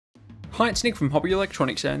Hi, it's Nick from Hobby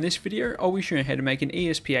Electronics, and in this video I'll be showing how to make an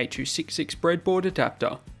ESP8266 breadboard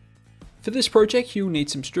adapter. For this project you'll need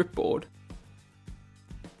some strip board,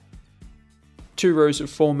 2 rows of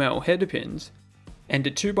 4 metal header pins, and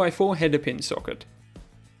a 2x4 header pin socket.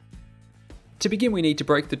 To begin we need to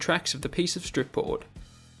break the tracks of the piece of strip board.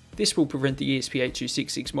 This will prevent the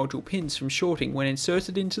ESP8266 module pins from shorting when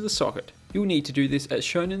inserted into the socket. You'll need to do this as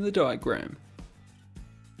shown in the diagram.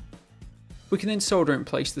 We can then solder and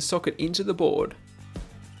place the socket into the board.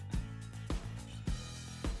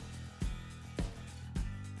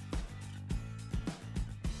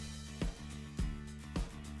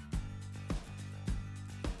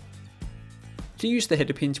 To use the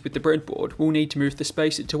header pins with the breadboard, we'll need to move the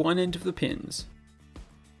spacer to one end of the pins.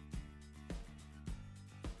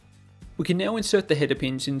 We can now insert the header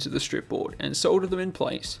pins into the strip board and solder them in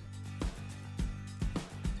place.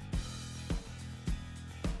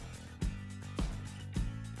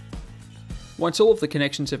 Once all of the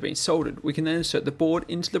connections have been soldered, we can then insert the board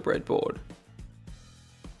into the breadboard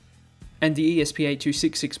and the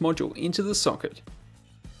ESP8266 module into the socket.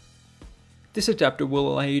 This adapter will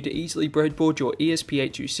allow you to easily breadboard your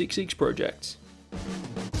ESP8266 projects.